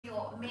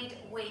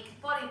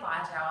midweek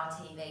BodyByJR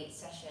TV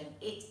session.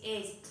 It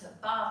is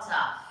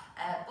Tabata,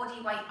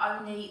 body weight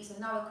only, so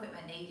no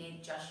equipment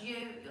needed, just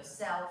you,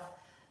 yourself,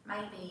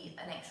 maybe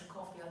an extra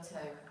coffee or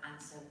two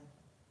and some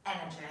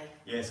energy.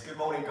 Yes, good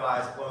morning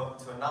guys,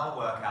 welcome to another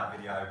workout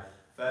video.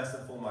 First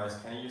and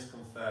foremost, can you just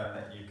confirm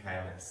that you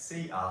can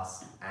see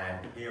us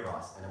and hear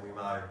us, and then we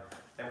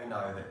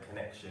know that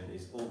connection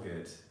is all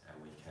good and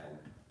we can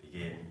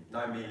begin.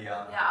 No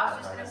Amelia. Yeah, I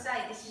was just going to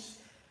say, this is,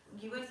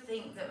 you would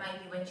think that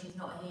maybe when she's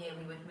not here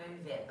we would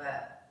move it,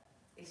 but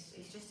it's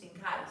just in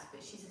case.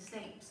 But she's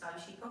asleep, so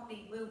she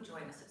probably will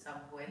join us at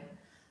some point.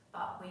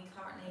 But we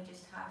currently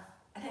just have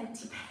an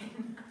empty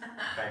pen.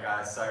 Okay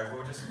guys, so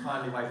we'll just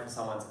kindly wait for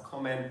someone to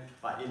comment.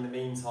 But in the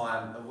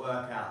meantime, the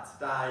workout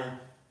today,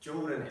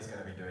 Jordan is going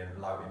to be doing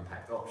low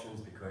impact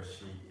options because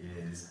she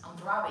is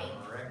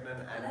pregnant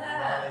and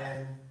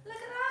growing. Look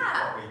at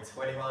that. What are we,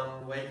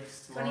 21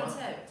 weeks tomorrow?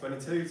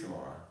 22. 22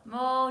 tomorrow.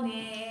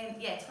 Morning.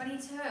 Yeah,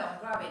 22. I'm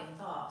growing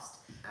fast.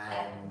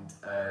 And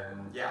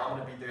yeah, I'm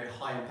going to be doing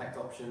high impact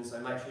options, so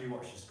make sure you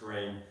watch your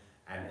screen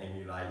and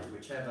emulate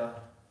whichever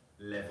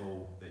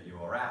level that you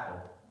are at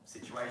or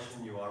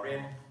situation you are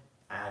in.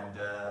 And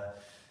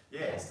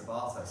yeah, it's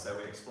Tabata, so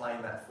we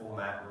explain that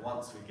format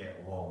once we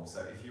get warm.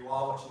 So if you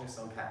are watching this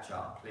on catch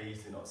up,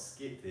 please do not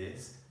skip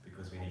this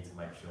because we need to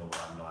make sure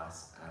we're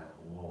nice and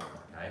warm,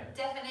 okay?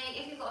 Definitely,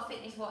 if you've got a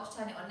fitness watch,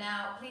 turn it on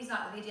now. Please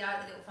like the video,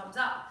 the little thumbs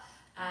up,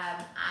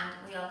 and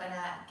we are going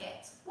to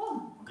get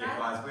warm, okay? Yeah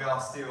guys, we are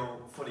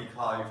still fully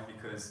clothed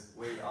because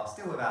we are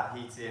still without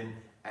heating,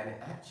 and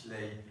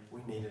actually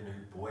we need a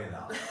new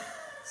boiler.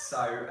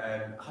 So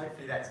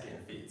hopefully that's getting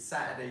fitted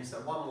Saturday, so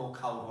one more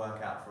cold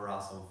workout for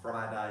us on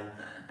Friday,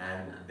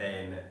 and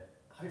then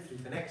hopefully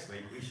for next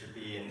week we should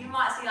be in... You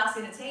might see us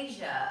in a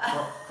t-shirt.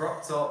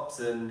 Crop tops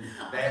and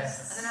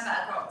vests. I don't know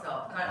about a crop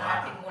top, I don't know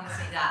if people want to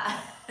see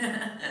that.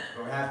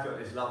 But we have got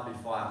this lovely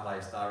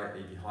fireplace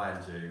directly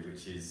behind you,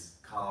 which is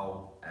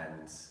coal,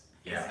 and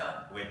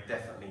yeah, we're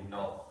definitely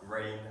not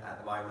green at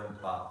the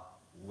moment, but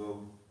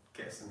we'll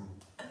get some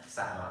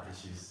satellite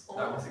dishes.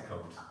 Oh, what's it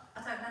called? I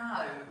don't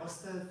know. What's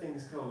the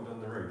things called on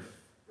the roof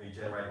where you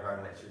generate your own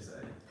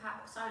electricity?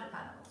 Solar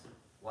panels.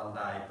 One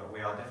day, but we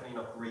are definitely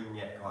not green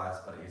yet, guys,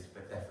 but it is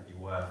definitely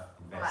worth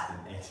investing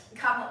in.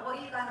 Come on, what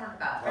are you going on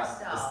about? Right, let's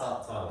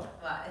start time.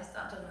 Right, let's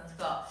start talking on the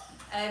spot.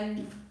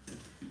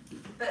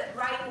 But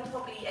Ray will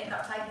probably end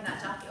up taking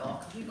that jacket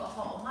off because you got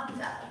hot on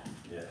Monday.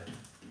 Yeah.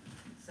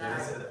 So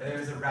there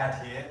is a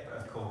rad here, but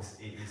of course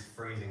it is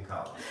freezing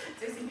cold.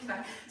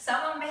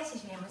 Someone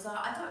messaged me and was like,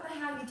 I don't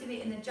know how you do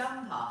it in a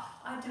jumper.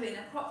 I do it in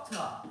a crop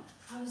top.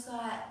 I was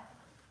like,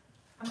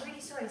 I'm really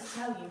sorry to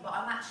tell you, but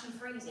I'm actually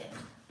freezing.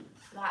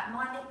 Like,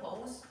 my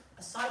nipples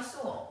are so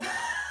sore.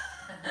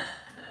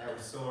 They were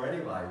sore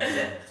anyway.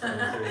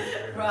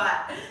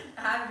 Right,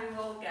 how do we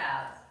walk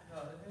out?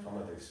 I'm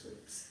going to do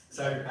sweeps.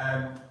 So,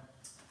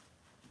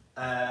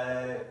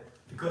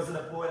 because of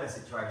the boiler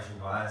situation,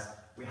 guys,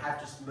 we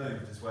have just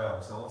moved as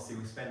well. So obviously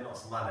we spent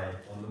lots of money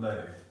on the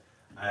move.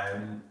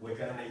 We're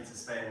going to need to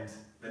spend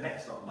the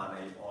next lot of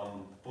money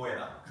on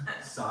boiler.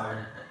 So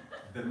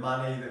the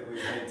money that we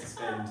need to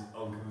spend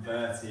on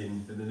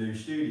converting for the new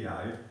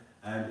studio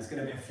is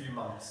going to be a few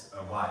months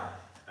away.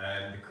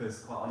 Because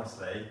quite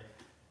honestly,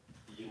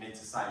 you need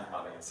to save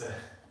money to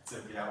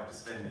be able to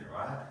spend it,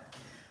 right?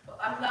 Well,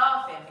 I'm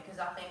laughing because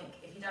I think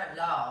if you don't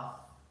laugh,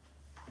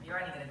 you're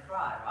only going to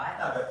cry, right?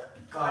 No,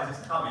 but guys,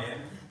 it's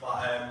coming.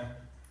 But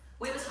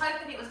we was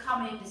hoping it was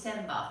coming in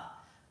December,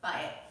 but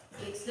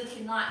it's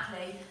looking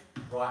likely.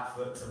 Right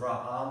foot to right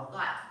arm.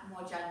 Like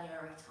more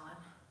January time.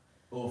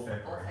 Or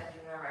February. Or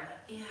February.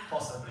 Yeah.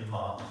 Possibly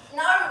March.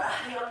 No,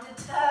 Ray, I'm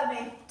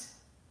determined.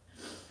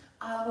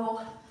 I will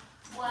work.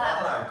 Well,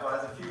 I don't know,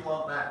 guys, if you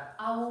want that.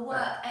 I will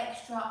work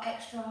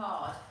extra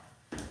hard.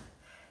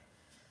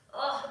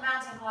 Oh,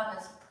 mountain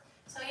climbers.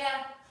 So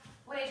yeah,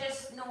 we're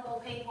just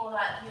normal people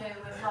like you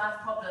with life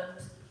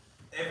problems.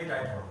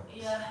 Everyday problems.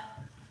 Yeah.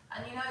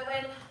 And you know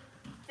when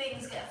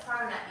things get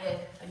thrown at you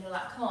and you're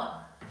like, come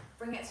on,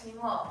 bring it to me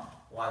more.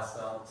 Wide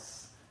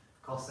stance,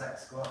 Cossack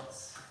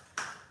squats.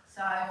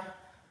 So,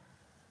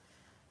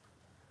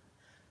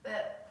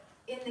 but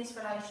in this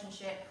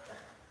relationship,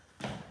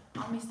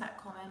 I missed that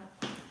comment.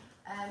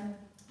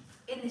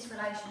 In this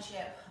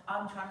relationship,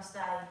 I'm trying to stay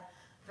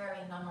very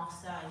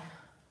namaste.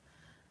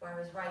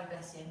 Whereas Ray,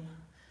 bless him,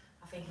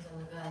 I think he's on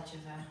the verge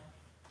of a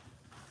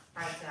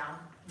breakdown.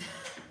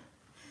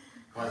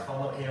 Guys, if I'm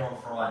not here on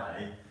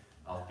Friday,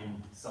 I've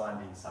been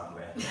signed in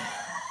somewhere.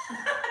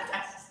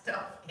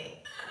 Stop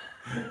it.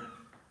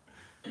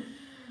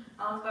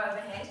 Arms go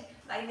overhead.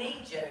 They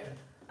need you.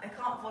 They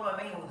can't follow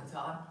me all the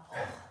time.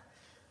 Oh.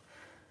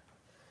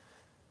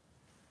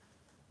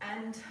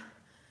 And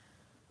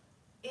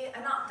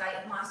an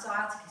update of my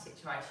sciatica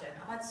situation.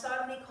 I've had so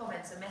many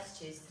comments and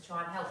messages to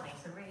try and help me,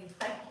 so really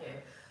thank you.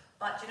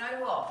 But do you know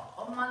what?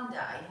 On Monday,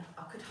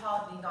 I could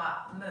hardly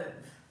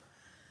move.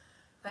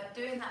 But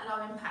doing that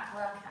low impact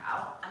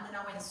workout, and then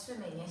I went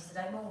swimming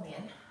yesterday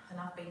morning, and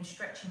I've been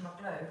stretching my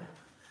glute,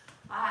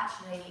 I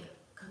actually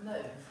can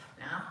move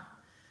now.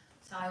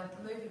 So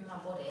moving my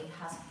body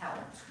has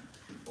helped.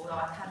 although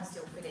I can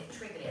still feel it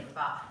triggering,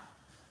 but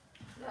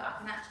look, I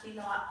can actually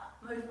like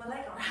move my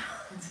leg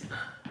around.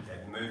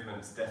 Yeah,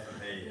 movement's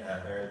definitely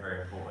very,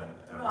 very important.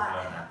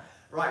 Right.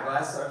 Right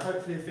guys, so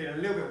hopefully you're feeling a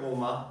little bit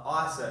warmer.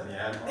 I certainly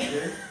am, are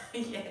you?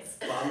 Yes.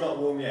 But I'm not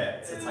warm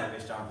yet to take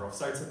this jumper off.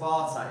 So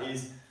Tabata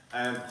is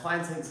high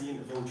intensity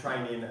interval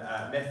training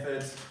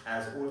method,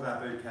 as all of our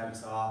boot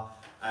camps are.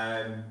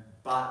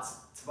 But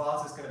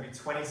Tabata is going to be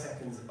 20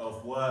 seconds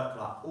of work,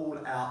 like all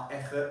out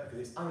effort,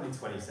 because it's only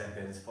 20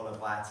 seconds, followed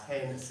by a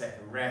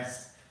 10-second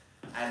rest.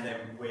 And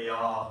then we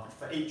are,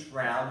 for each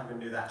round, we're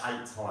going to do that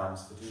 8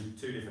 times for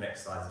two different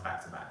exercises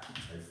back to back.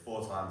 So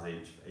 4 times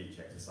each for each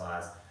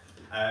exercise.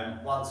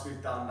 Once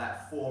we've done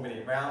that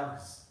 4-minute round,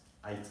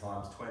 8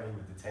 times 20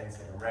 with the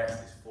 10-second rest,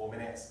 it's 4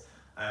 minutes.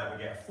 We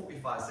get a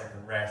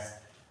 45-second rest,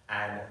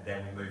 and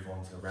then we move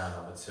on to round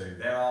number 2.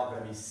 There are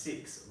going to be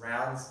 6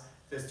 rounds.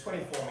 There's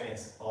 24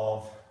 minutes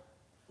of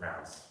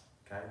rounds.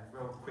 Okay,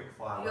 real quick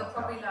fire. You're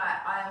probably like,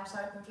 I am so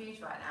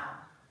confused right now.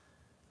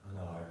 I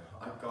know.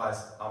 Guys,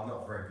 I'm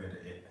not very good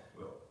at it.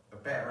 We're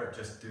better at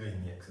just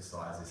doing the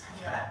exercises.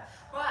 Okay? Yeah.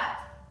 Right.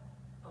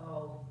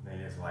 Oh.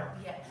 Nina's way.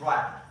 Yeah.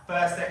 Right,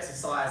 first 2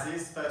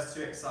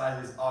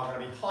 exercises are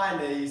going to be high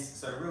knees,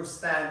 so real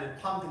standard,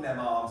 pumping them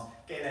arms,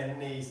 getting their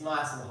knees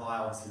nice and high,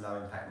 obviously low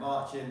impact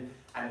marching,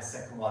 and the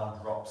second one,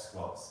 drop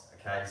squats.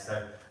 Okay,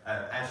 so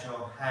as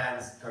your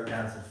hands go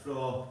down to the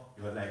floor,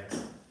 your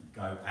legs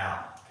go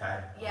out.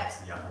 Okay, yeah. That's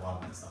the other one,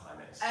 that's the high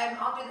knees.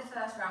 I'll do the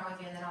first round with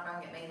you, and then I'll go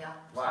and get Mila.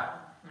 Right.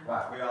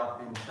 Right, we have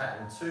been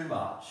chatting too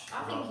much.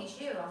 I think it's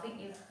you. I think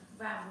you've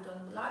rambled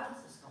on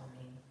loads this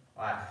morning.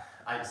 Right,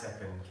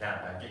 8-second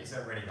countdown. Get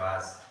yourself ready,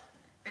 guys.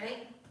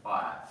 Ready?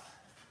 5,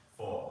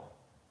 4,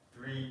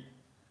 3,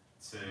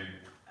 2,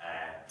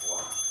 and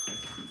 1.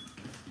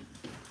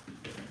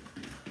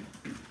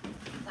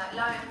 Like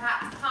low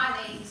impact,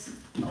 high knees,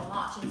 or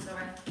marching,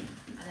 sorry,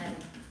 and then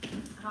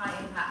high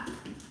impact,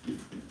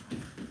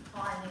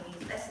 high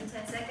knees. Less than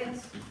 10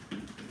 seconds.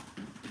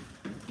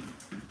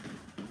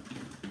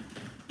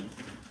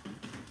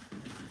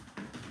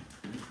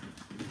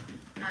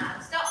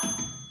 And stop.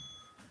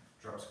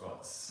 Drop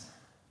squats.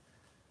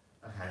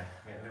 Okay,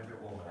 getting a little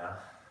bit warmer now.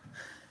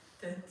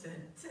 Dun,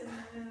 dun, dun.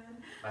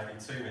 Maybe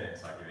 2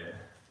 minutes I give it.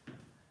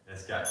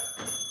 Let's go.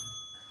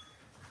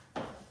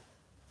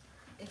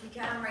 If you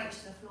can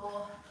reach the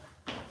floor.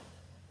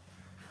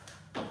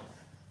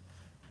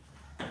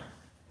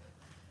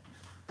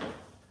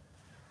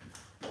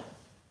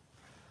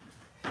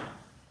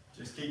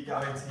 Just keep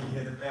going till you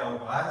hear the bell,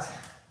 guys.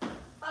 5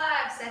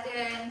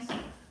 seconds.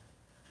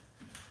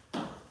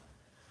 And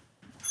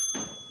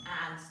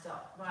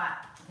stop. Right, I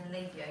can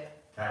leave you.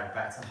 Okay,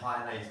 back to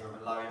high knees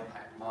with a low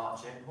impact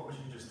marching. What was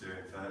you just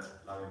doing for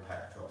low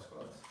impact drop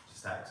squats? Just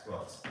static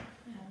squats.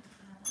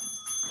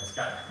 Let's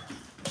go.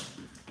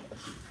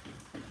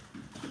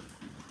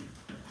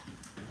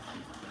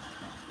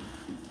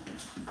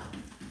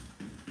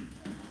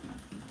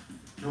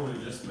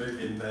 Jordan just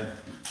moving the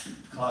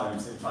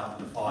clothes in front of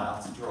the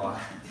fire to dry.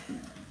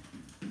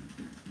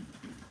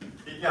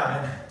 Keep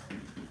going.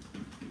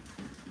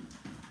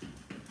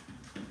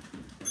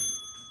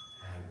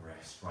 And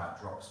rest. Right,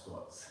 drop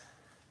squats.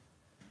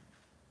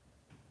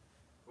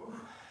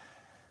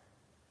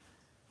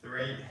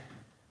 3,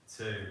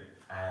 2,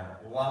 and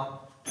 1.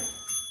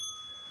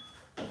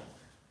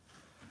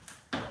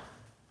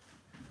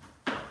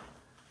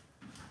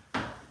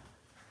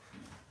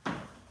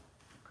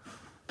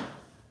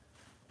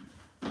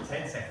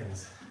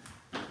 Seconds.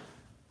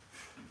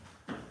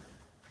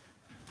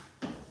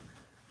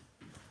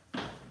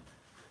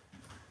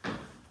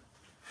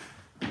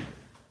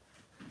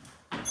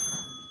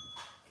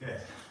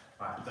 Good.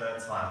 Right, third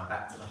time,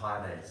 back to the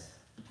high knees.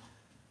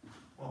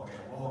 Well, we're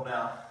getting warm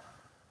now.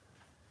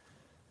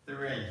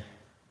 3,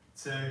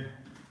 2,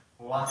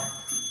 1.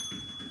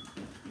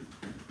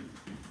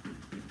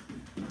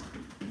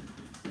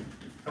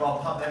 Go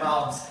on, pump them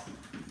arms.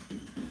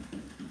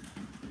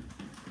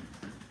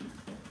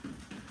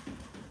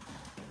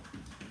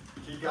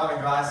 Keep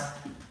going, guys.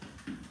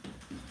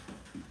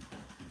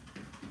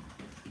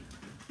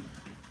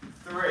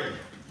 3,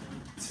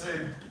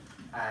 2,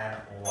 and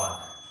 1.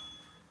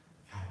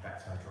 Okay,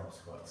 back to our drop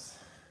squats.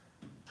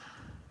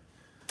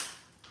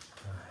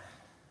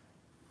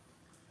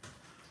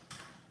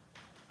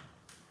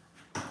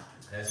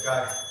 Let's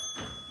go.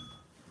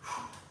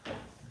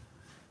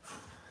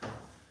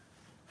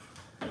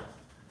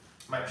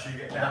 Make sure you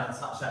get down and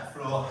touch that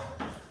floor.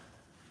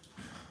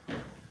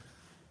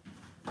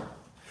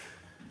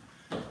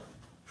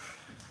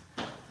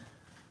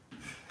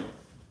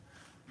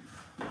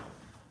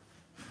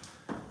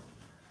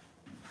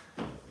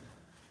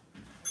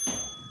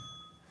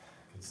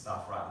 Good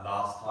stuff, right,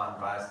 last time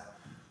guys.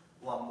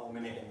 1 more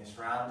minute in this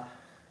round.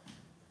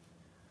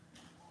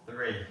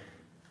 3,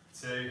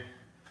 2,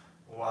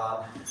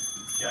 1,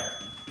 go.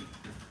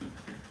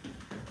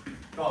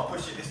 Go on,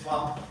 push it this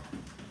one.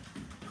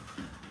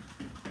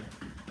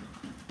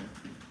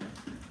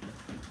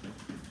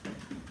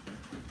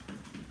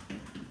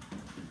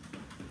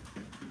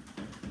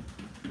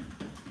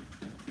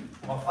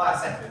 Come on, 5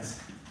 seconds.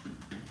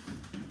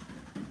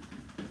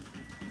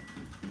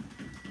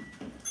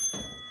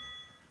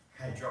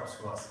 drop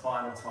squats,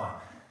 final time.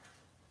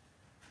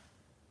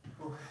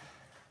 Whew.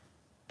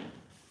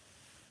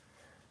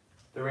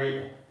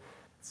 3,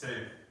 2,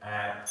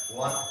 and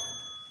 1.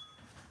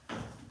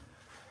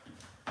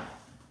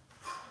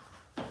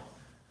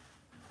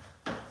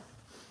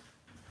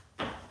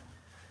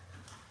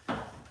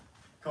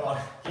 Come on,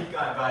 keep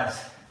going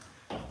guys.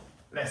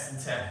 Less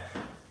than 10.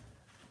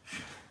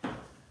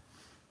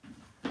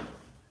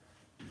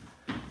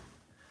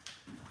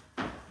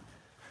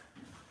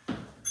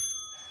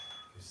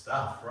 Good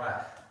stuff,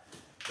 right.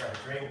 Grab a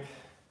drink,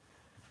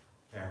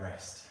 get a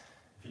rest.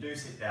 If you do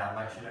sit down,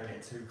 make sure you don't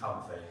get too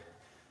comfy,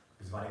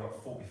 because we've only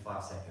got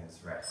 45 seconds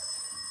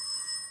rest.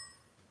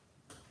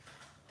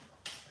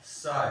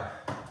 So,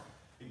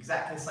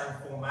 exactly the same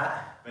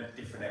format, but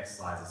different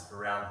exercises for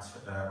round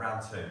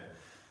 2.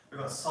 We've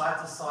got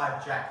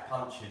side-to-side jack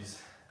punches.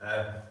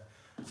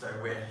 So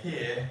we're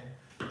here,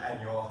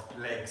 and your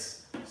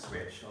legs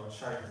switch. I'll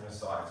show you from the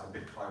side, so I'm a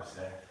bit close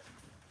there.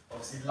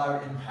 Obviously, low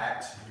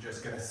impact, you're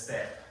just going to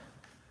step,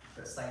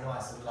 but stay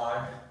nice and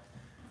low,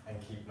 and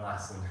keep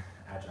nice and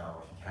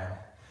agile if you can.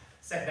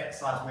 Second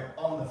exercise, we're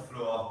on the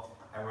floor,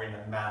 and we're in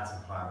the mountain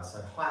climber.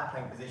 So high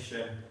plank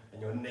position,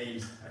 and your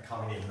knees are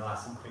coming in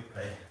nice and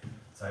quickly.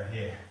 So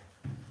here,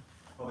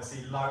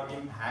 obviously low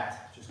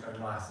impact, just go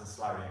nice and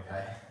slowly,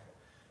 okay?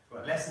 We've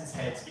got less than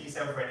 10, so get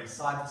yourself ready,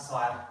 side to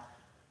side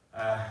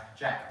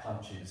jack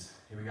punches.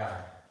 Here we go.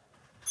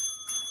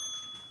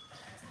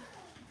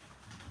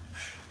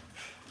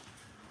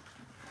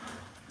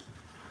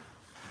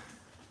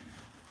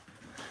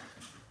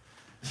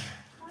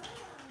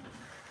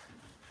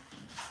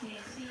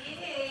 Here she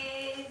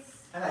is.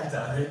 Hello,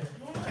 darling.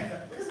 Yeah.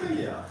 Where's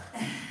Mia?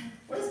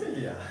 Where's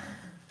Mia?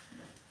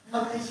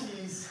 Oh, there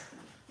she is.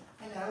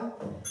 Hello.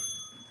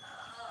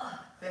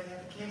 There you have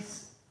a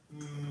kiss.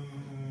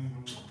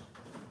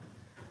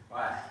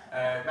 Right,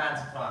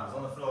 mountain climbers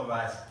on the floor,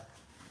 guys.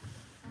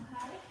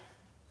 Okay.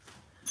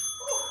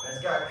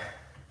 Let's go.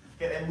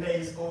 Get them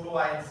knees all the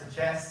way into the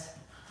chest.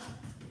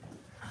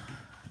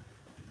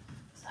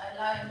 So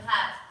low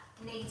impact,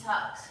 knee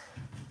tucks.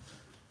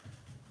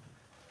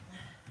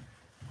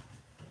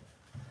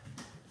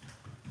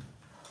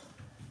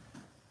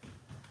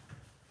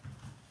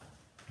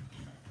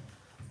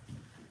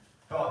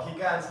 Come on, keep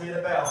going to hear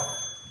the bell.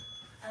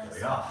 There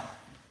we are.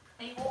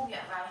 Are you warm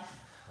yet, Ray?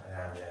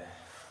 I am, yeah.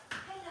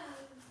 Hello.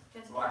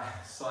 Good.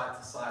 Right, side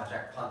to side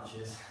jack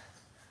punches.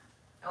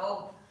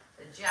 Oh,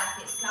 the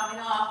jacket's coming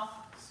off.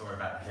 Sorry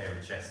about the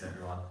hairy chest,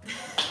 everyone.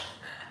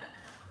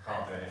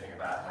 Can't do anything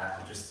about that.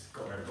 I've just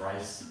got rid of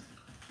brace.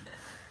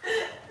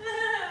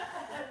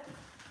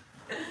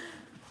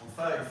 I'm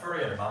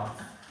 33 in a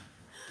month.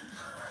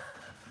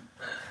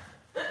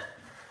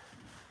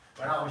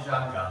 When I was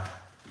younger,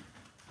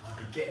 I'd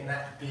be getting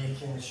that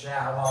dick in the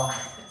shower,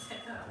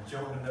 and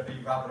Jordan would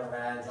be rubbing her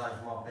hands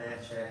over my bare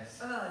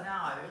chest. Oh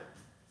no.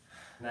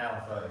 Now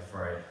I'm 33.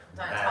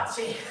 Don't touch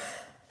it.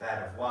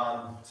 Dad of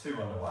 1,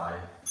 2 on the way.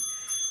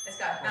 Let's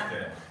go. Let's do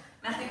it.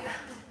 Nothing.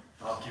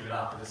 I'll give it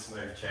up with a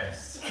smooth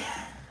chest.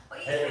 What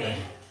are you Anyway.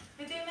 doing?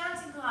 You're doing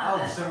mountain Oh,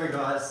 climbing. sorry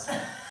guys.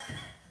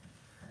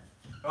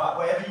 Right,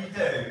 whatever you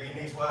do in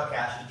these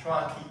workouts, you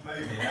try and keep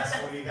moving. That's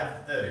all you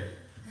have to do.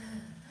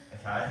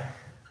 Okay?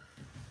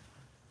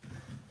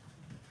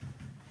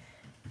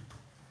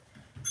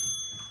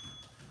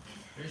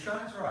 Are you sure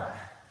that's right?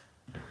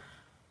 Number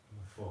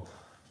 4.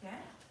 Yeah?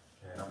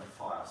 Yeah, number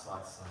 5,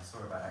 side to side.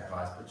 Sorry about that,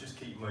 guys, but just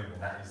keep moving.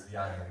 That is the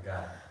aim of the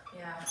game.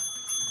 Yeah.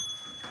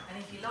 And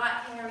if you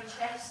like hairy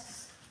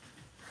chests,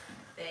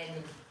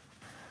 then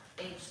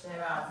each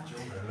their own.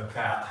 Jordan, look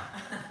out.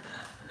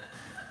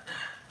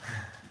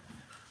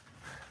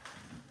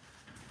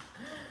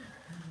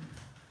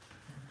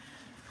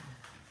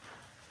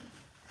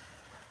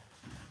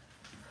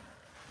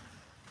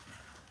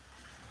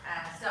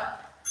 And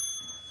stop.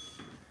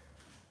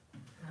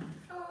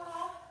 Number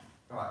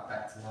 4. Right,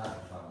 back to mountain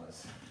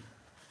climbers.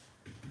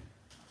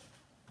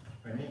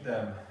 We need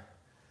them.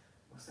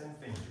 What's them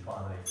things you put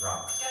underneath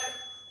rugs? Go.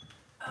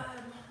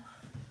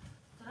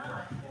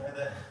 Dunno. You know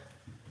the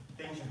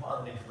things you put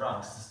underneath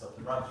rugs to stop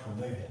the rugs from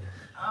moving?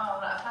 Oh,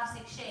 like a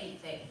plastic sheet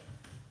thing.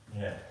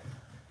 Yeah.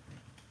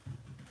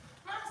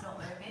 Mine's not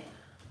moving.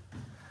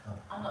 Oh.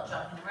 I'm not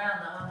jumping around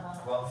though, am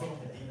I? Well, I'm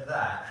thinking either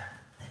that,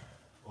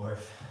 or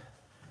if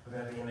we're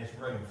going to be in this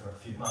room for a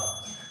few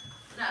months.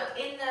 No,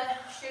 in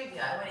the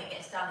studio, when it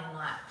gets done in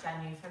like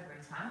January,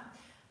 February time,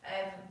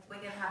 we're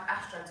going to have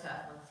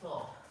AstroTurf on the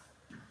floor.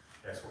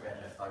 That's what we had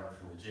left over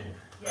from the gym.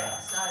 Yeah,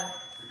 so...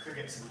 We could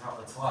get some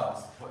rubber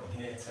tiles to put in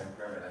here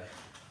temporarily.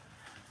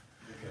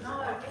 Because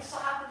No, guess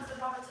what happened to the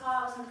rubber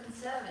tiles in the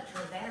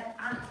conservatory? They had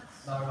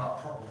ants. No,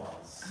 not proper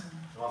ones.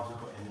 The ones we've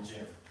got in the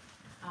gym.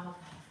 Oh,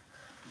 okay.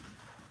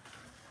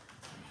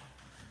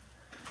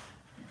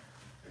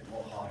 A bit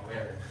more hard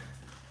wearing.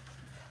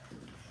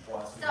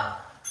 Stop.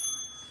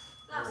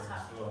 Last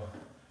time.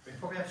 We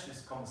probably have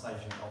this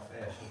conversation off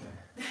air, shouldn't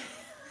we?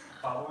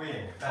 But we're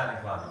in,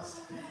 mountain climbers.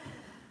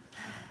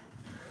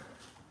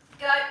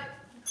 Go.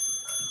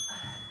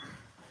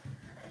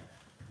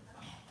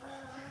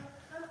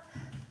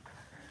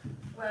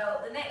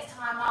 Well, the next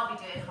time I'll be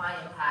doing high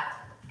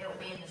impact, it'll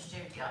be in the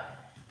studio.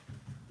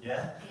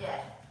 Yeah? Yeah.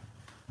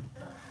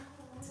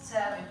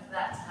 Determined for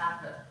that to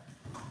happen.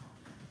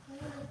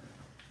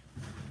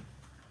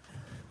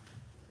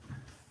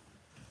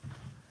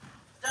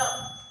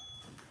 Stop.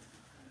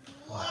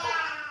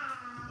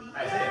 Right.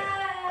 That's it.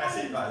 That's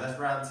it, guys. That's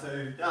round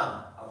 2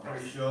 done. I'm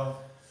pretty sure.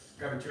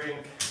 Grab a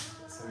drink,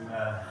 some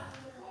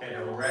get a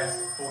little rest,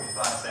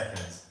 45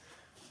 seconds.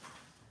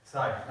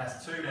 So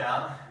that's 2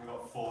 down. We've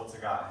got 4 to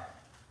go.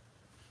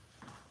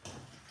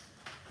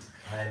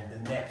 And the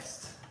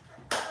next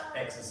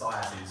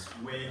exercises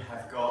we're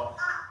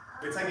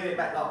taking it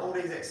back. Like all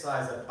these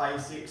exercises are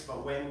basics,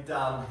 but when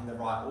done in the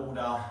right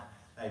order,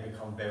 they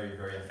become very,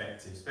 very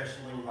effective.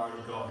 Especially when you've only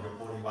got your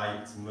body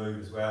weight to move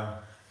as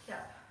well.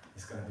 Yeah.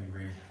 It's going to be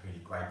really, really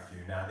great for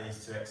you. Now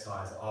these 2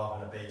 exercises are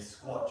going to be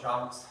squat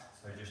jumps,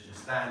 so just your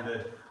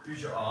standard,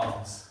 use your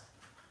arms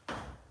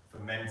for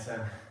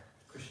momentum,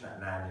 cushion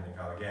that landing and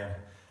go again,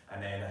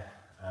 and then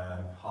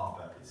half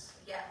burpees.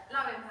 Yeah,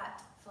 low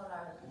impact,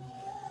 follow.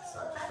 So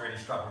just really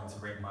struggling to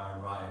read my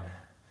own writing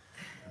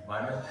at the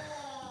moment.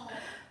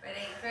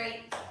 Ready,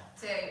 3,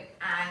 2,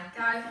 and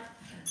go.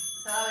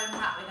 So low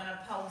impact, we're going to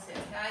pulse it,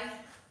 okay?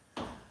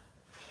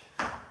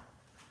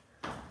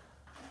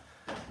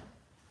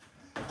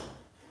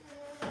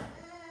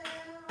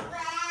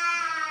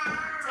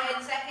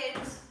 10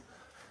 seconds.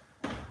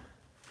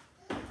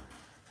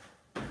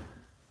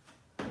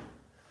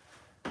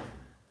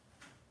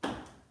 And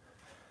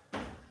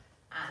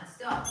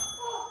stop.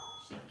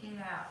 Shake it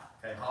out.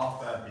 Okay,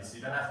 half burpees, so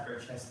you don't have to go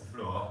chest to the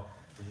floor,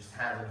 you just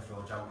hands on the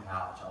floor, jump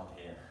out, jump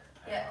in.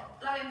 Yeah,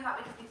 low impact,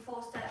 we can do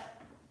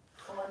 4-step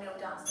or kneel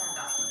down, stand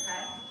up,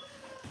 okay?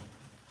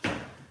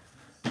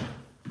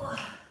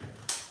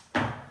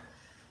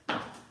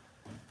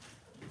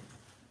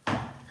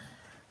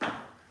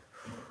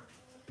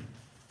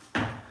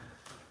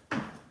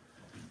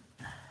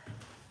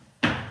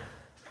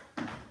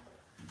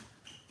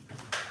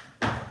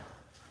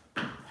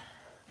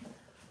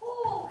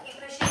 Ooh, keep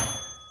pushing.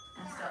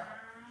 And stop.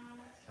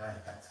 Okay,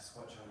 back to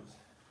squat jumps.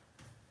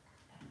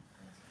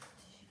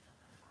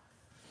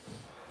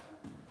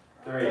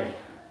 3,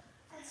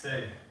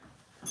 2,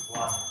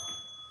 1.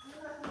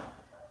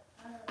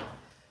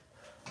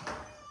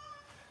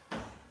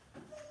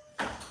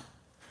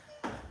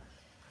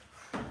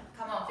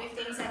 Come on,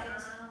 15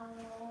 seconds.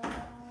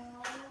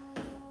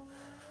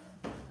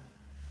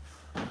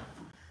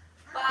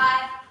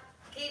 5,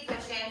 keep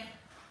pushing.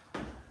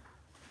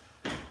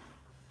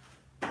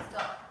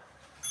 Stop.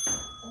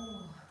 Ooh.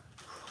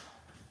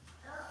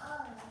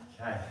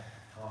 Okay,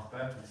 half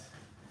burpees.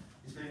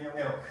 Just leaving your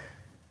milk.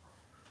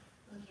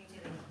 What are you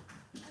doing?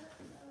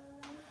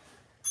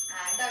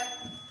 And go.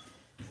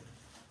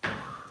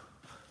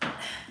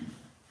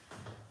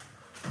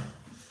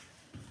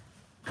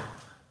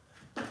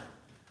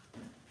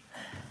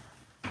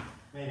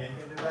 Maybe you can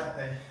do that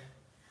then.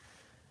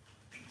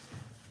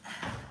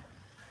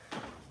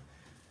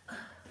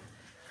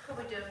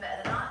 Probably doing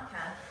better than I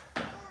can.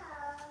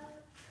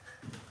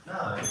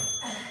 No,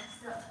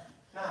 Stop.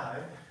 no.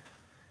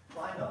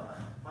 Why not?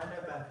 Why no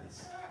burpees?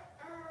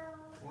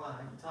 Why?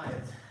 Are you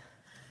tired?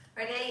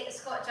 Ready?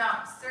 Squat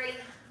jumps. 3,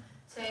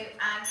 2,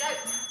 and go.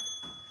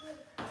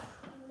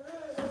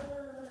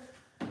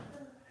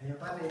 Hey, your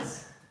bunnies.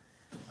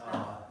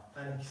 Oh,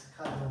 bunnies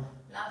cuddle.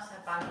 Loves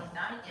her bunnies,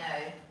 don't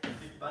you?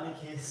 Big bunny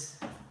kiss.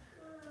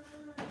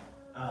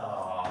 Oh,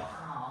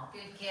 Oh,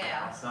 good girl.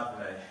 that's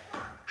lovely.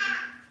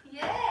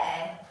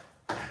 Yeah.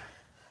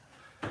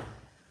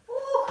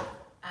 Woo.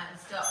 And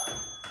stop.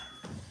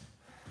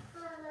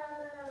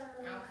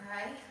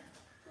 Okay.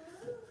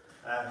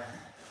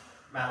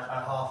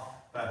 Half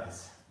burpees.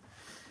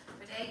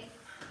 Ready?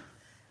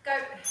 Go.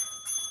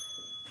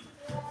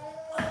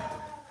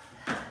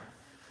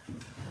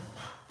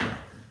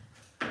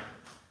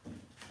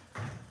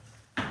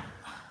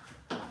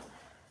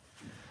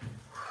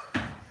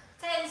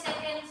 10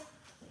 seconds.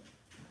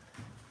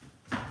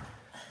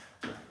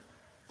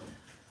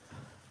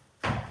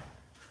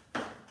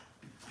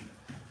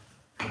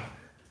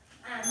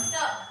 And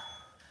stop.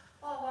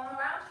 Oh, one more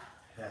round.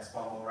 Yes,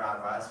 one more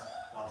round, guys.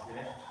 Last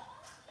minute.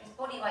 It's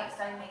body weights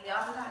only, the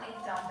other don't need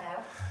a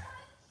dumbbell.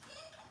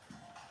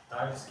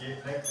 Don't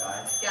skip leg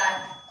day. Go.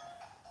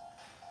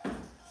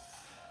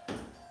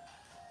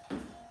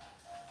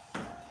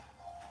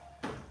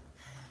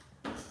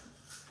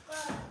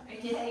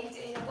 Yeah, you're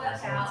doing a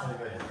workout.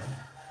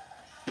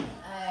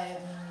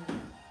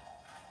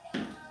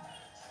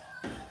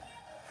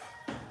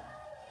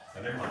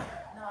 A new one.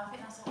 No, I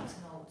think that's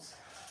optimals.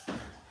 Yeah,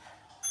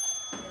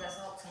 that's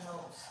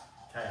optimals.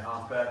 Okay,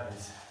 half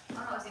burpees.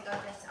 Oh, no, is it go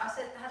Jess? I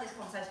had this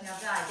conversation the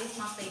other day. This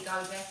must be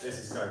go Jess. This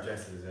is go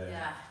Jesse's,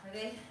 Yeah,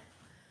 ready?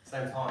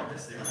 Same time,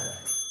 this isn't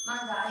it?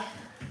 Monday.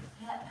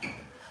 Yep.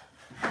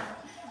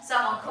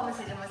 Someone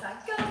commented and was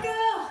like, go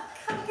girl,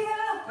 go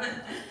girl.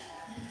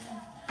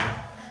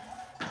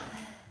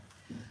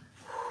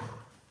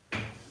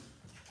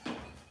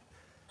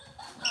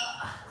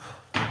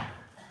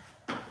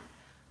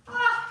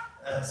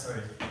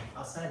 Sorry, I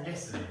was saying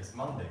yesterday, it's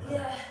Monday, wasn't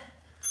it? Yeah.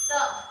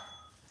 Stop.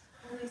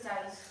 All these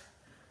days.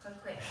 Go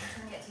quick, I'm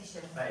trying to get tissue.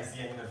 That is the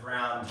end of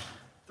round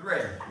 3.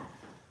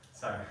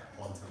 So,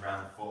 on to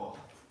round 4.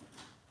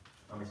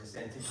 Let me just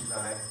get tissue,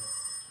 darling.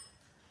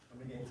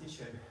 Let me get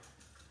tissue.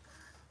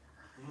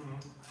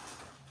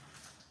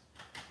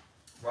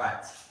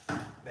 Right,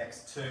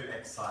 next 2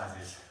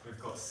 exercises.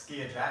 We've got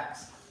skier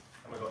jacks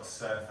and we've got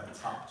surf and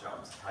tuck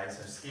jumps. Okay,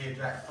 so skier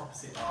jack,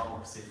 opposite arm,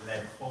 opposite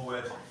leg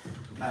forward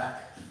and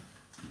back.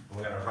 And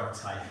we're going to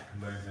rotate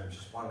and move them,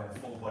 just one with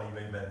full body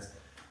movements.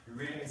 You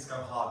really need to go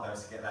hard though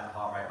to get that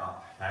heart rate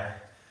up, okay?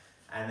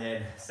 And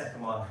then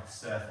second one,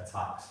 surfer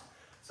tucks.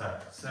 So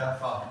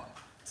surfer,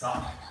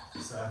 tuck,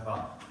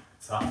 surfer,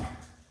 tuck.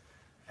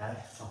 Okay,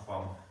 tough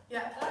one.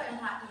 Yeah, don't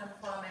impact them,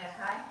 follow me,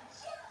 okay?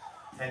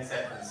 10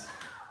 seconds.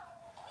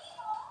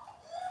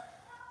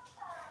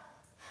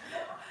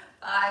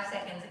 5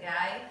 seconds ago.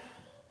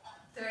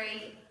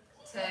 3,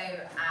 2,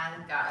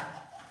 and go.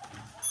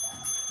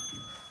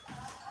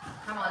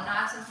 Come on,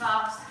 nice and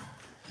fast.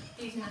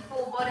 Using the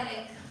full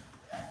body.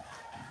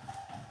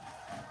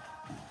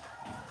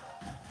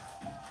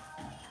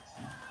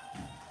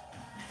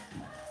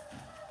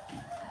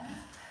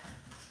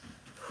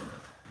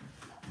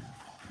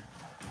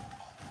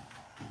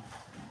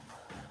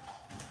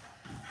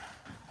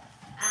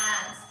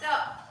 And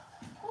stop.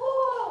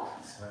 Woo.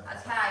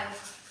 Okay,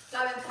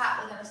 going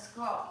back, we're going to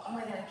squat and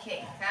we're going to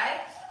kick, okay?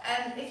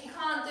 If you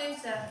can't do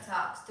surfer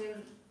tucks, do you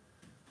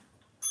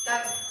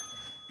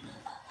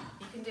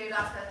can do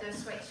like a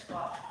switch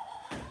squat.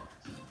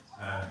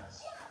 Yeah,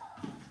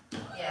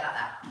 like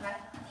that, okay?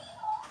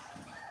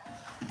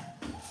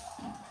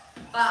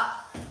 But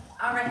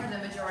I reckon the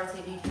majority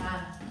of you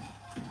can.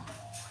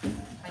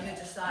 And you're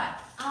just like,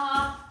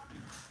 I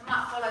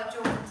might follow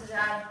Jordan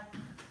today.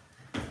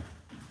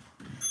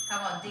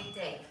 Come on, dig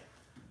deep.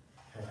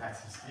 Okay, back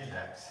to skier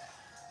jacks.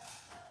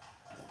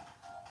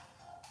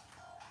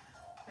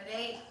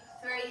 Ready?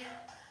 3,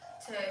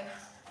 2,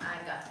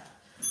 and go.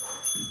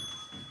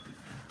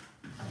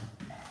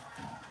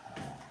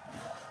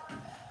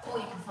 Or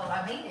you can follow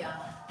me, Leon.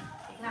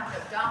 You can have a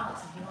little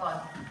dance if you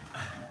want.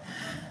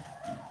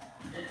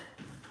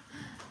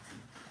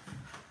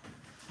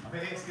 I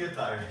think it's good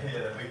though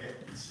here that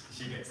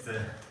she gets to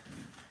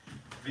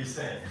be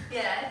seen.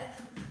 Yeah.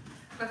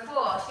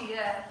 Before she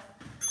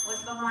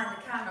was behind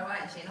the camera,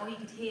 weren't she? And all you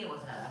could hear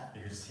was her.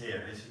 You can just hear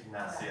it, you can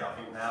now see it. I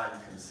think now you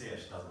can see it,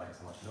 she doesn't make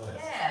so much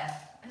noise. Yeah,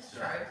 that's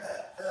true.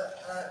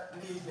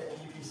 Need that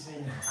you be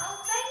seen.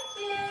 Oh, thank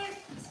you.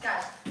 Let's go.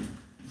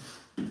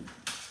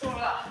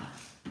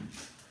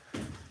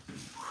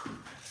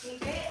 Can you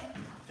do it?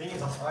 Thing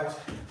is, I suppose,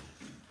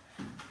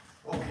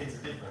 all kids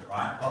are different,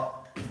 right?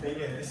 But the thing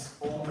is, this is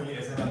all me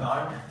has ever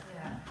known.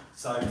 Yeah.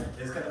 So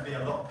there's going to be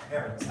a lot of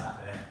parents out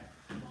there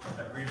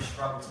that really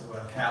struggle to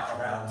work out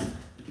around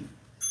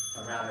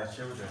their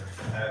children.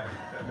 But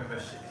remember,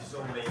 this is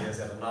all me has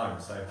ever known.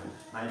 So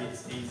maybe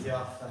it's easier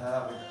for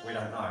her. We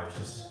don't know. It's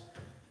just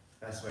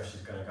that's where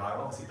she's going to go.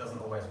 Obviously, it doesn't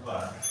always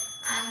work.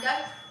 And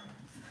go.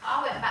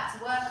 I went back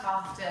to work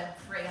after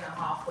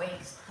 3.5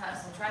 weeks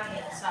personal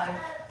training, so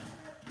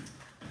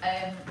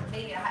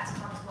Amelia had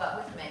to come to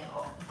work with me.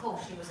 Of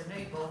course, she was a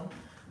newborn,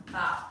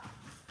 but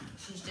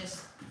she's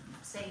just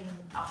seen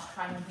us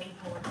train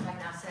people and train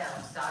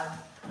ourselves. So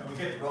And we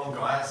get it wrong,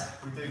 guys.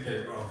 We do get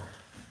it wrong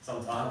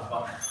sometimes,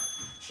 but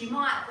she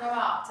might grow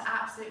up to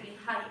absolutely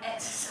hate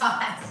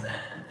exercise,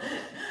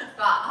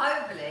 but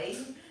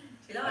hopefully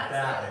she likes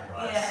it.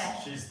 guys. Yeah.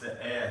 She's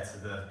the heir to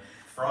the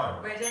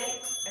throne. Ready?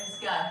 Let's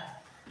go.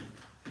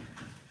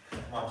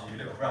 Mind you,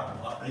 little brother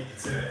might beat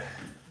you to it.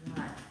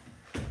 Right.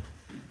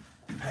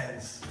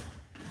 Depends.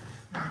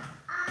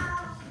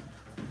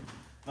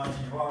 Mind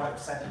you, you are a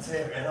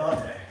Sagittarian, aren't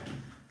you?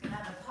 We're going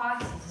to have a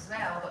Pisces as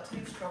well. I've got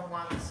 2 strong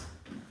ones.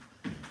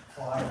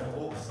 Fire and a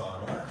water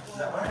sign, right? Is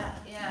that right?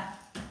 Yeah.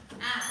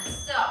 And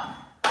stop.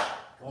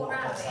 Water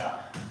pops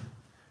out.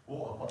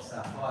 Water pops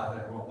out 5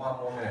 minutes. We've got 1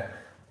 more minute.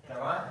 Is that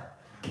right?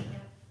 Yeah.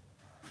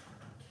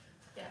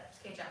 Yeah,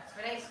 ski jacks.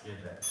 Ready? Ski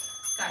jacks.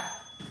 Go.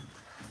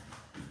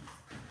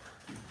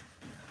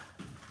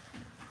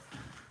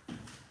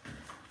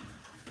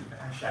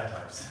 And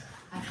shadows.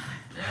 I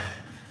know.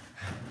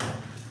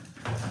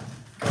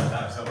 God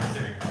knows what I'm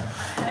doing.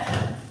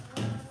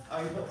 Oh,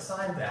 you put the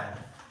sign down?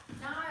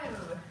 No.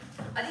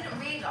 I didn't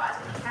realise,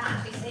 but you can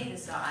actually see the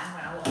sign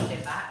when I watched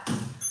it back.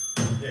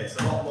 Yeah, it's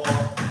a lot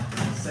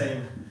more,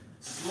 seem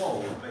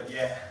small, but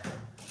yet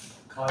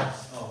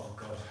close. Oh,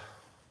 God.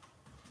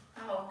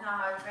 Oh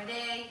no,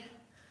 ready?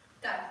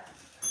 Go.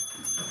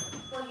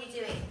 What are you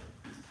doing?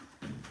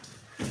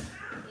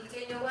 You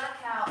doing your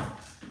workout?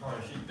 Oh,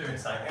 she's doing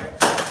something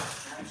else.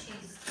 No,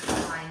 she's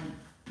fine.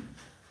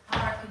 I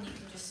reckon you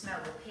can just smell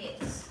the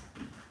pits.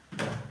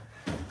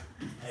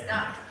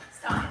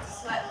 Starting to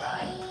sweat,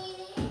 right?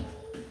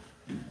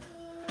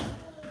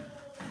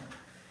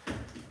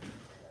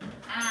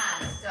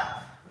 And stop.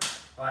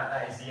 Right,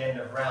 that is the end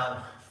of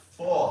round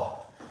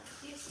 4.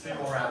 You 2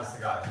 more rounds to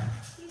go.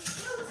 You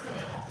smell it.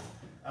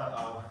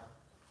 Uh-oh.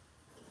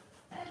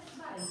 Wait,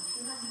 you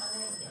haven't done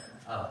anything.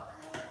 Oh.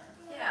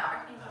 Yeah, I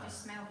reckon you can just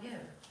smell you.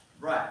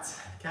 Right,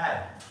 okay.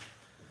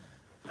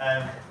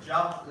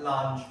 Jump,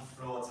 lunge,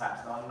 floor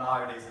taps. Now,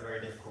 I know these are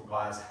very difficult,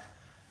 guys,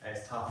 and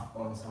it's tough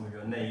on some of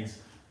your knees,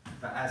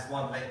 but as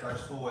one leg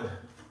goes forward,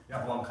 the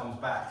other one comes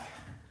back,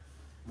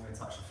 we're going to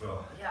touch the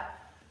floor. Yeah.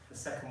 The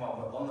second one,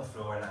 we're on the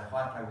floor in that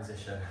high plank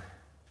position.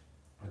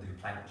 We'll do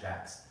plank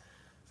jacks.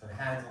 So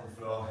hands on the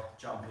floor,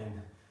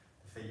 jumping,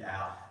 the feet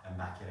out and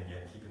back in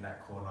again, keeping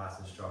that core nice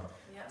and strong.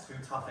 Yeah. 2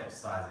 tough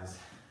exercises.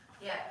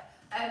 Yeah.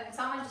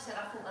 Someone just said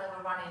I thought they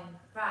were running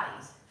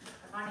rays.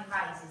 Running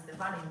rays is the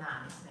running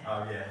man, isn't it?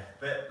 Oh yeah,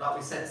 but like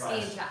we said,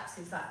 guys, skiing jacks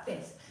is like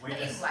this. We're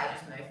just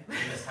move.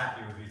 We're just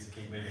happy with you to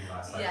keep moving,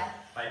 guys. So yeah.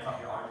 make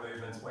up your own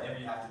movements, whatever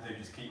you have to do,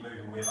 just keep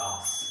moving with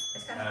us.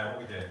 Let's go. What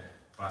we do.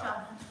 Right.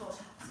 Jump and floor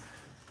taps.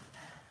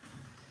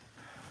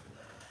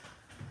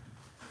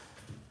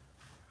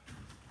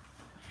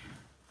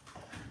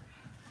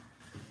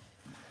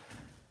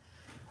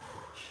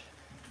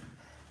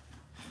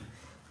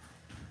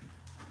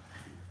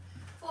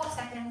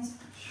 Seconds.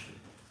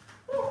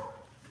 Woo.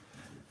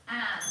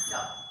 And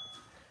stop.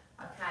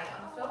 Okay,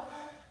 on the floor.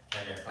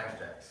 Okay, yeah, plank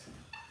jacks.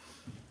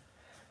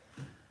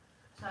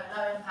 So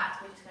low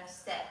impact, we're just going to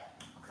step.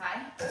 Okay.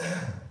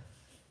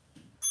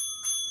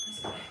 Let's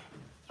go.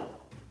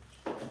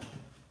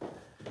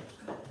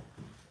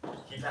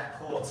 Keep that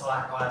core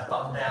tight, guys.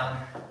 Bum down.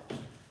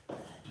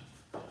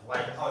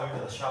 Weight over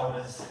the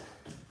shoulders.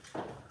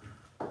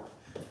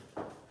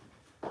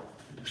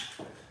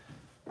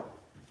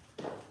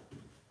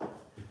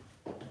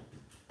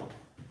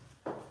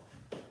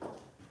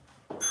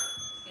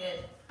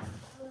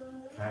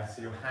 Okay,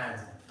 so your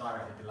hands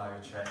directly below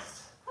your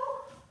chest.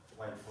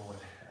 Weight forward.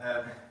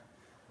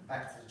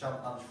 Back to the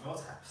jump, lunge, floor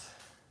taps.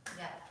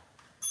 Yeah.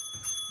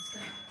 Let's go.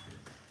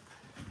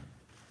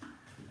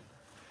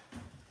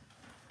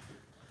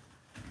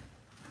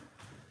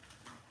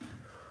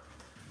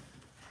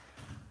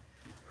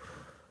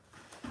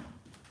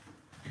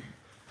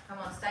 Come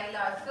on, stay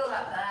low. Feel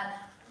that burn.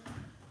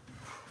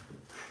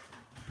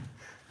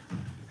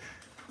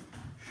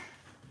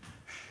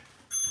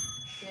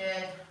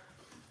 Good.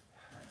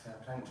 Back to our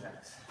plank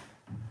jacks.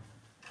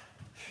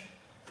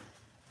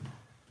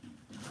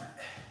 Right,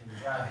 here we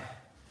go.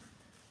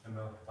 And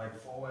we'll weight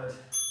forward.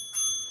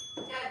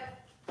 Go.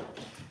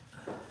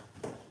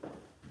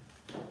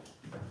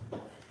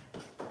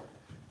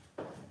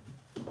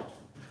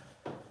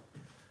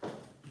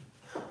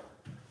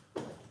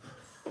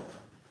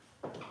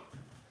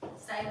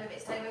 Stay with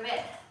it, stay with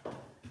it.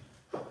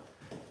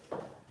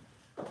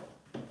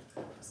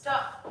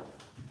 Stop.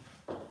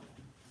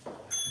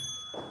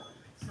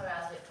 Sorry, I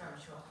was a bit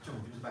premature. George,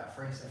 it was about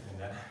 3 seconds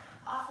then.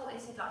 I thought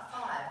it said like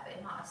 5, but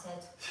it might have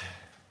said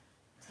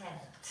 10.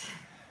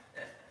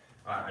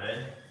 Right,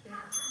 ready? Yeah.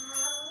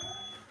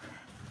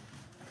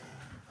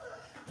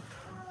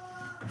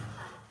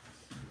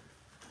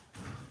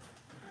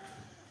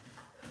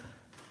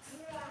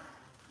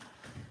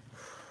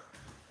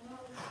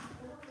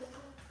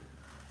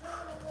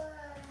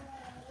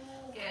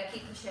 Yeah,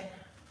 keep pushing.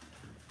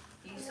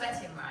 You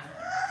sweating, right?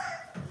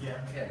 Yeah,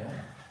 I'm getting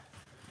there.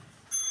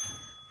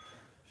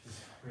 She's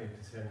really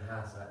considering the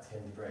house about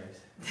 10 degrees.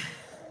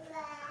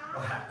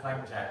 Right,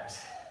 plank jacks.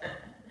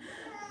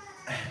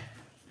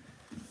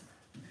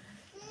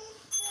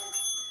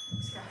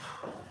 Let's go.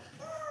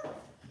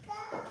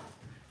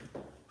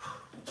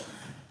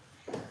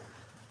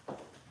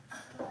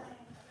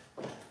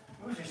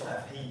 We just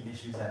have heating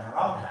issues at our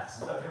old house,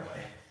 don't we?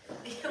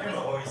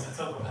 Remember what we used to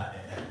talk about it?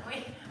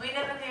 We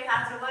never knew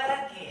how to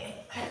work it.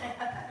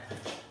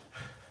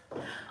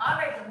 I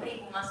reckon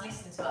people must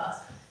listen to us.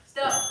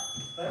 Stop.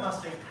 They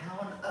must think, how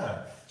on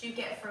earth? Do you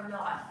get through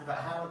life? But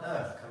how on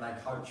earth can they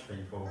coach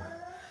people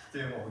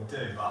doing what we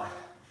do? But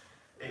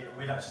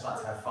we don't just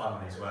like to have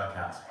fun in these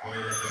workouts. We're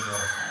looking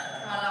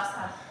for. My last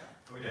time.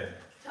 We did.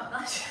 Not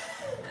much.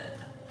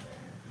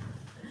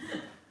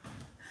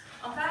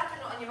 I'm glad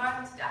you're not on your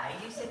own today.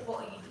 You said, what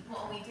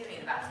are we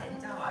doing about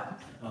 10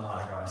 times?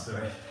 Oh, guys,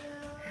 sorry.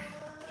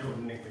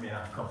 Jordan nicked me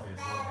enough coffee as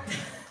well.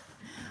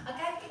 I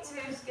gave you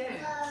 2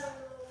 scoops.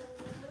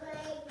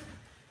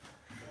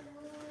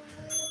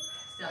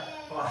 Stop.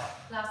 Oh,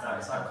 Last no, time.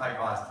 it's okay,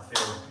 guys, to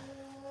feel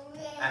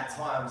at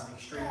times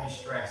extremely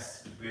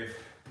stressed with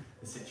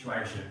the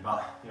situation,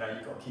 but you know,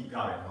 you've got to keep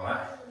going,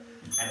 right?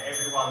 And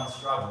everyone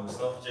struggles,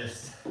 not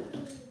just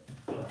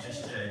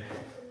you.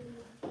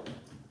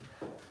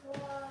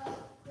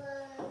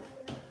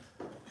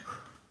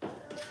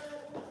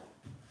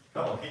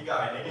 Come on, keep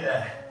going, nearly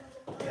there.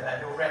 Get that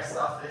little rest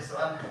after this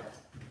one.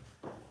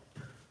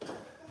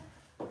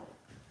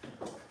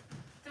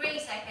 3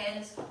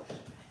 seconds.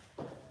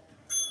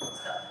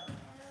 Stop.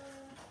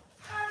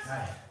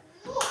 Okay.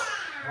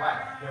 Right,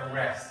 little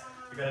rest.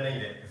 You're going to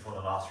need it before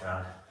the last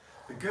round.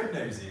 The good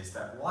news is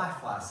that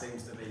Wi-Fi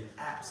seems to be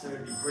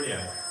absolutely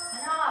brilliant. I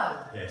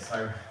know. Yeah,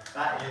 so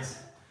that is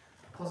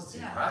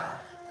positive, Yeah. right?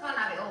 Can't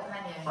have it all,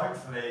 can you?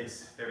 Hopefully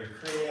it's very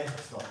clear,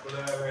 it's not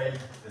blurry,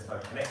 there's no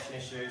connection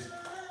issues.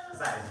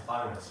 Because that is a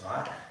bonus,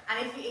 right?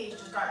 And if it is,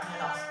 just don't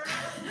tell us.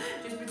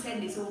 Just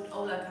pretend it's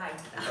all okay.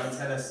 Don't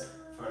tell us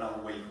for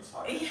another week or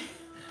so. Yeah.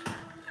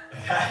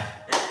 Okay.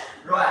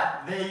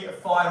 Right, the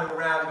final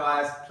round,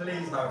 guys.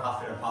 Please no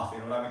huffing and puffing,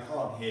 although we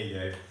can't hear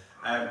you.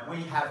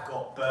 We have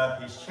got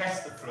burpees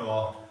chest to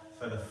floor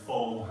for the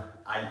full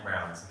 8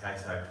 rounds. Okay,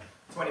 so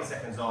 20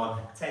 seconds on,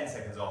 10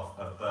 seconds off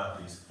of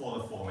burpees for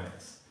the 4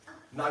 minutes.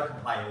 No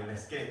complaining,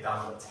 let's get it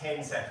done. We've got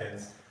 10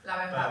 seconds. Low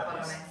impact,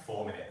 Burpees,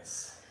 4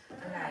 minutes.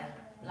 Okay.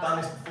 We've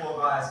done this before,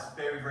 guys. It's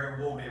very, very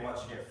rewarding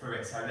once you get through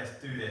it, so let's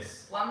do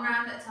this. 1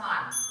 round at a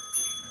time.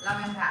 Low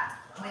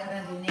impact. We are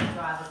going to do knee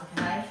drivers,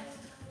 okay?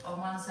 On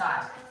one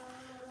side.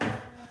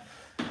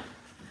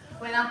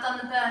 When I've done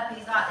the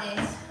burpees like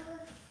this,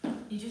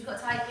 you just got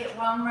to take it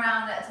 1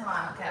 round at a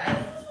time, okay?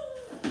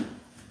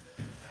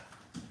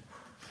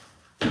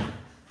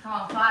 Come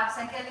on, 5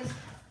 seconds.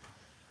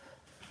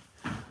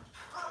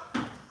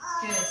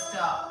 Good,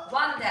 stop.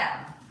 1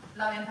 down.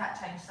 Low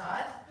impact, change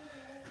side.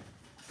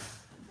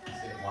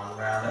 Let's get 1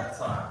 round at a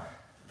time.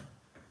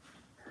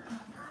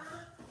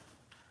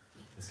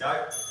 Let's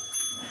go.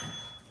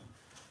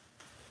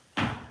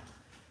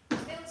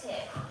 Still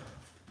tip.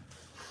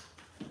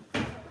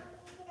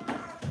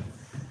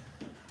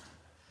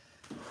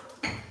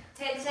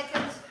 Ten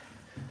seconds.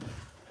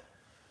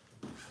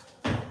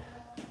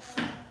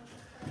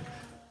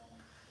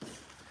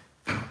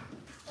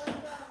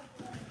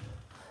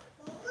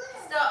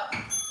 Stop.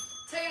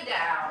 2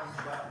 down.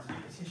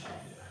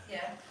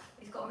 Yeah,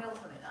 he's got milk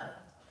on it though.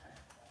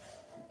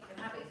 You can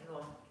have it if you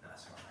want.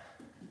 That's right.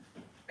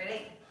 Ready?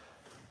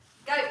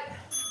 Go.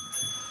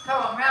 Come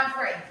on, round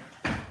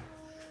 3.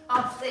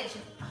 Half stitch,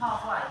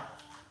 halfway.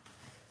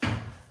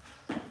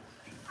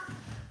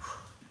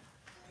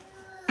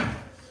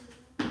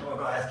 Come on,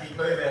 guys, keep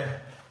moving.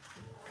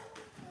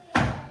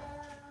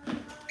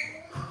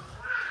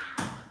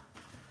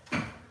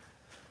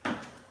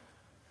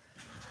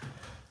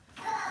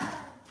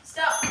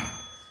 Stop.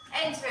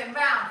 Entering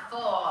round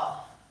 4.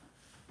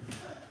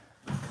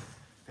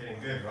 Feeling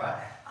good, right?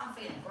 I'm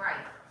feeling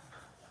great.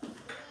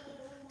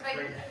 3,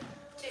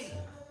 2,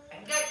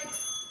 and go.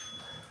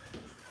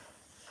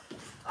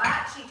 I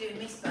actually do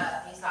miss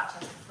burpees like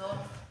chest to floor.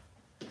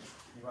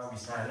 You won't be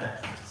saying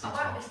that. I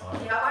won't be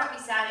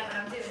saying it when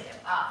I'm doing it,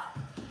 but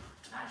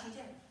I actually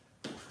do.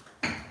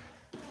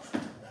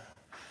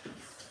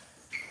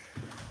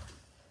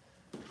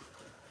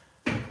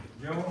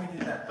 You remember when we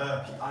did that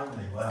burpee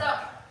only work? Stop.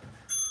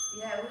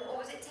 Yeah, what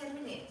was it, 10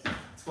 minutes?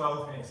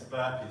 12 minutes of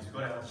burpees. We've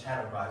got it on the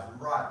channel, guys.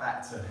 Right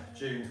back to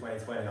June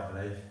 2020, I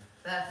believe.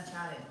 Burpee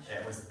challenge. Yeah,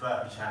 it was the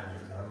burpee challenge.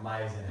 It was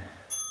amazing.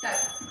 Go.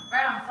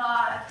 Round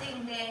 5,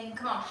 ding ding,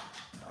 come on.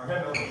 I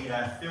remember we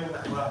filmed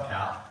that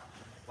workout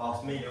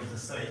whilst Mia was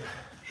asleep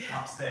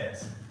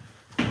upstairs.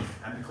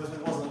 And because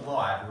it wasn't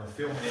live, we were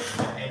filming it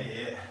and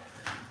editing it.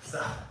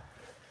 So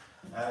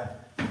we were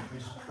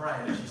just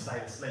praying that she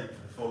stayed asleep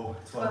for the full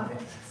 12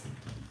 minutes.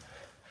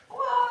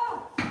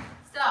 Whoa!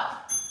 Stop.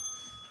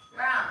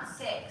 Round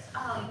 6.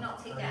 Oh, you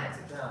knocked it down. Knocked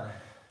it down.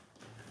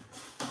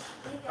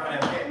 There you go. Come on,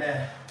 we're getting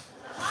there.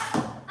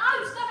 No,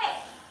 stop it!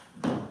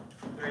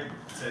 3,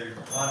 2,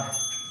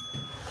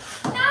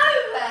 1. No!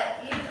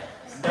 You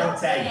No stop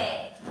take. it.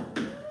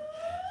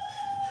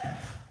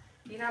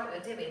 You know what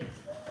you're doing.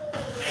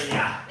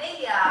 Yeah.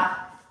 Mia!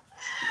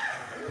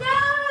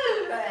 No!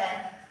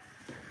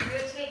 You're a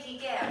cheeky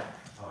girl.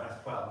 Oh, let's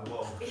put it on the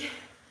wall.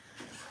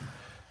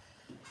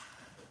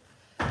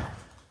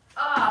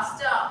 Oh,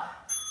 stop.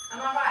 Am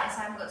I right in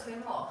saying we've got 2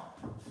 more?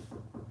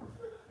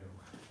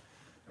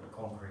 Little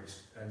concrete.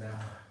 And now,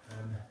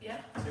 Yeah.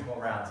 2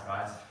 more rounds,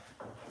 guys.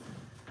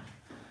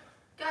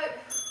 Go.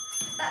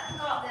 That can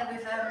go up there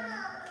with,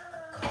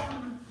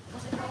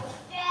 what's it called?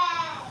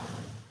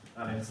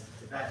 And it's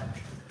that.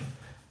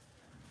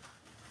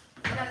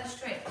 Another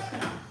strip.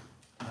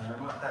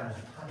 Might damage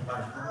the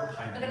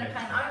paint. We're going to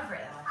paint over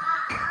it though.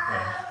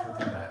 Yeah, we'll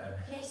do that then.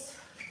 Yes.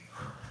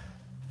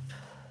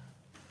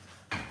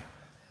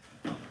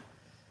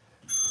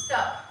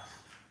 Stop.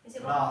 Is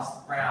it Last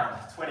round,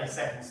 20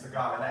 seconds to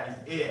go, and that is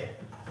it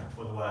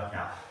for the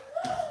workout.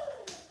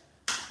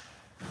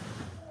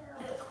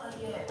 Look at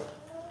you.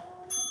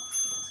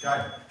 Let's go.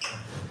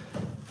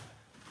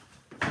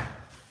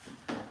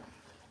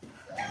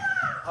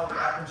 Hold it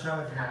up and show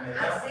everyone there.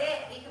 That's it.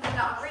 You can be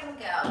like a ring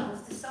girl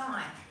with the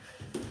sign.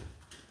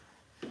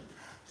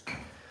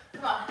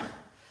 Come on.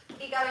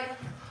 Keep going.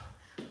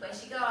 Where's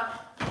she gone?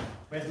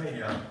 Where's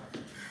Media?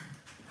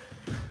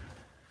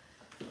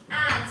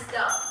 And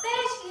stop.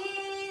 There she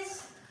is.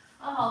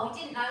 Oh, we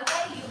didn't know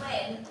where you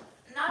went.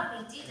 No,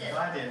 we didn't. I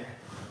did.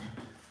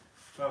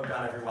 Well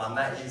done, everyone.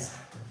 That is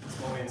this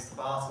morning's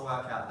Tabata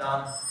workout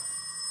done.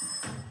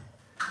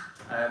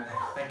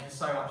 Thank you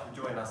so much for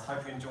joining us.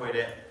 Hope you enjoyed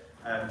it.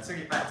 Took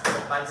it back to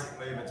the basic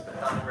movements, but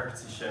done in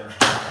repetition.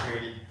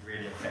 Really,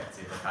 really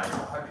effective. Okay, so I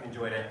hope you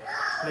enjoyed it.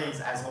 Please,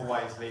 as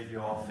always, leave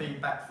your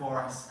feedback for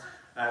us.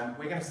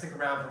 We're going to stick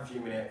around for a few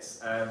minutes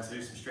to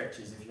do some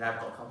stretches if you have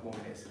got a couple more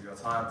minutes of your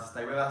time to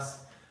stay with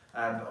us.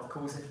 But of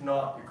course, if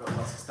not, you've got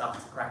lots of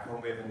stuff to crack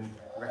on with and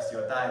the rest of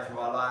your day if you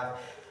are live.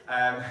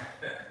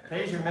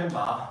 Please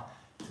remember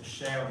to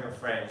share with your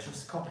friends.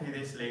 Just copy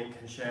this link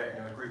and share it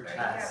in a group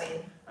chat.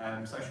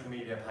 social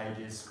media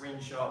pages,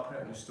 screenshot, put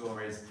it on your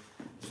stories.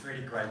 It's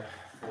really great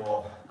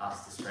for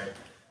us to spread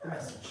the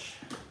message.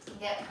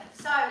 Yep,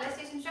 so let's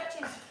do some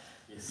stretches.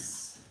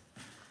 Yes.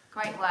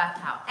 Great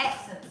workout,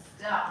 excellent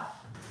stuff.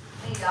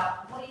 Lead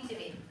up, what are you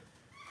doing?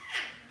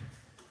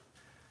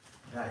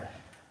 Okay,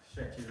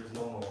 stretches as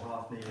normal,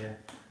 half knee in.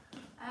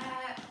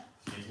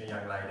 Excuse me,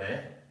 young lady. Where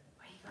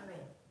are you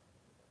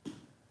going?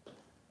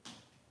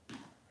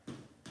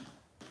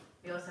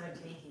 You're so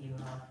cheeky, you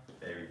are.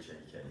 Very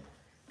cheeky.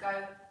 Go,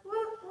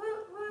 whoop,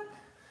 whoop, whoop.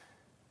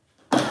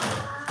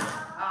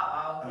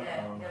 Uh-oh,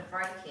 yeah, you're gonna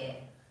break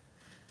it.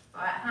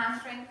 Right,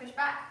 hamstring, push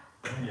back.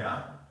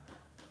 Yeah.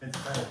 With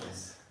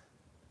birdies.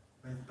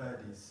 With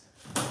birdies.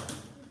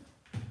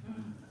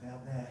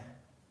 Down there.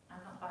 I'm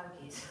not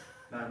bogies.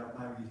 No, not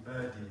bogies,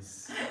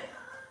 birdies.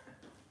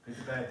 With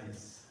the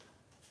birdies.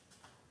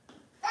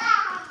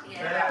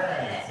 Yeah, right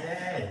Birds,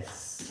 there.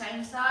 yes.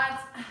 Change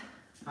sides.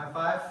 High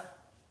five.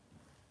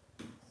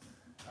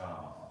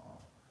 Oh.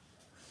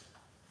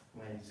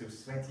 Wait, so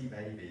sweaty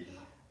baby.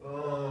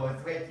 Oh,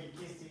 sweaty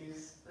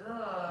kisses.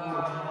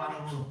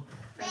 Oh.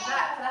 Push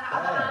back for that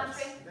other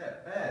hamstring.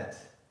 Bird.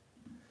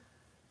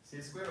 See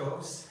the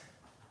squirrels?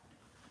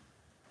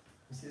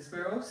 You see the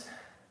squirrels?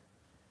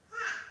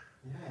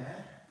 Yeah.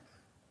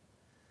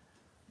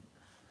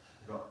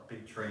 We've got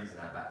big trees in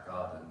our back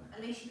garden.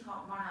 At least you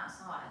can't run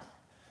outside.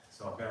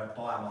 So I'm going to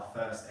buy my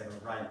first ever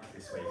rake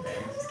this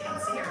weekend. It's getting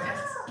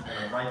serious. I'm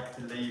going to rake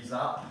the leaves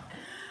up.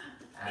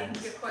 And,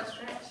 Into your quad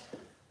stretch.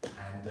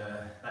 and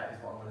that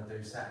is what I'm going to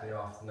do Saturday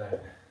afternoon.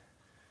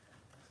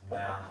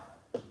 Now,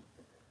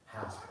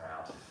 house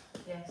proud.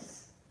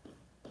 Yes.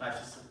 No, it's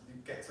just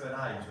you get to an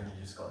age when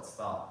you just got to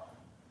stop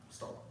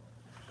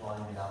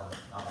climbing other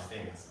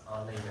things.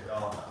 I need a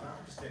garden.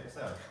 I just do it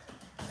myself.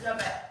 No,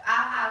 but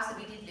our house that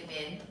we did live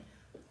in,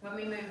 when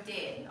we moved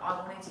in, I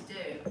wanted to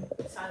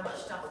do so much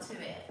stuff to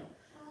it.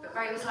 But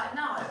Ray was like,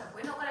 no,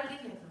 we're not going to live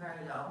here for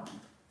very long.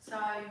 So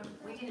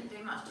we didn't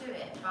do much to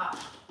it. But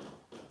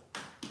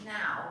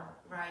now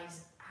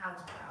Ray's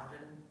house proud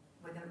and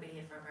we're going to be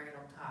here for a very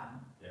long time.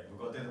 Yeah, we've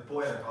got to do the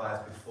boiler, guys,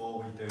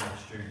 before we do the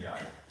studio.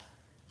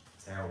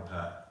 To help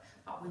her.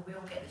 But we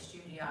will get the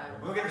studio.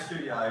 We'll get the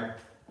studio,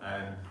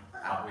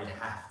 but we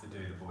have to do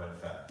the boiler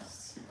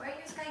first. Where are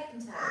you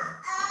escaping to?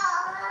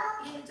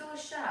 Yeah, the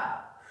door's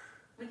shut.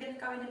 We're going to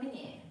go in a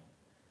minute.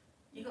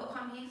 You got to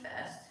come here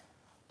first.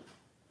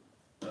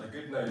 But the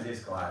good news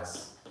is,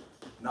 guys,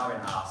 knowing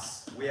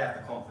us, we have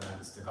the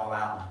confidence to go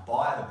out and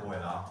buy the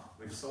boiler.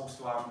 We've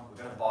sourced one, we're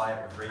going to buy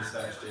it, we've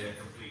researched it.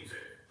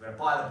 We're going to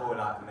buy the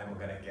boiler and then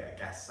we're going to get a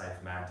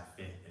gas-safe man to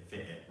fit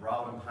it.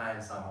 Rather than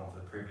paying someone for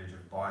the privilege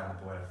of buying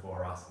the boiler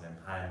for us and then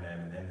paying them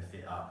and then the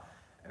fit up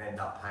and end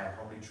up paying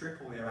probably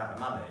triple the amount of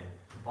money,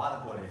 buy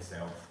the boiler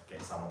yourself,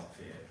 get someone to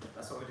fit it.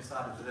 That's what we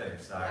decided to do.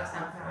 So That's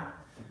our plan.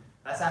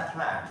 that's our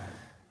plan.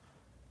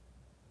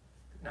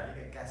 No,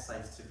 you get a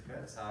gas-safe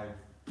certificate, so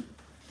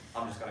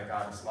I'm just going to go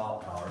in a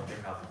smart car and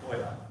pick up the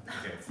boiler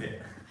and get it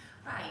fit.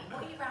 Right,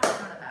 what are you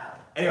rambling on about?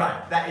 Anyway,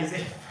 that is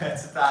it for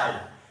today.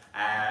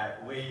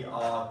 We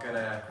are going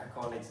to crack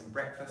on, eat some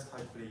breakfast.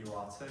 Hopefully you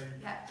are too.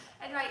 Yeah.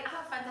 Anyway,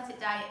 have a fantastic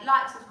day.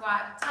 Like,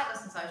 subscribe, tag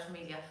us on social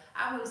media,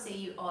 and we'll see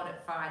you on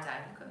Friday.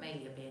 Look at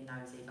me, you're being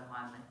nosy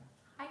behind me.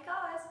 Hey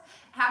guys,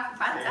 have a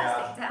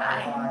fantastic day.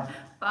 Bye.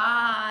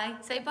 Bye.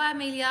 Say bye,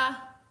 Amelia.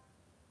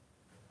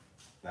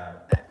 No.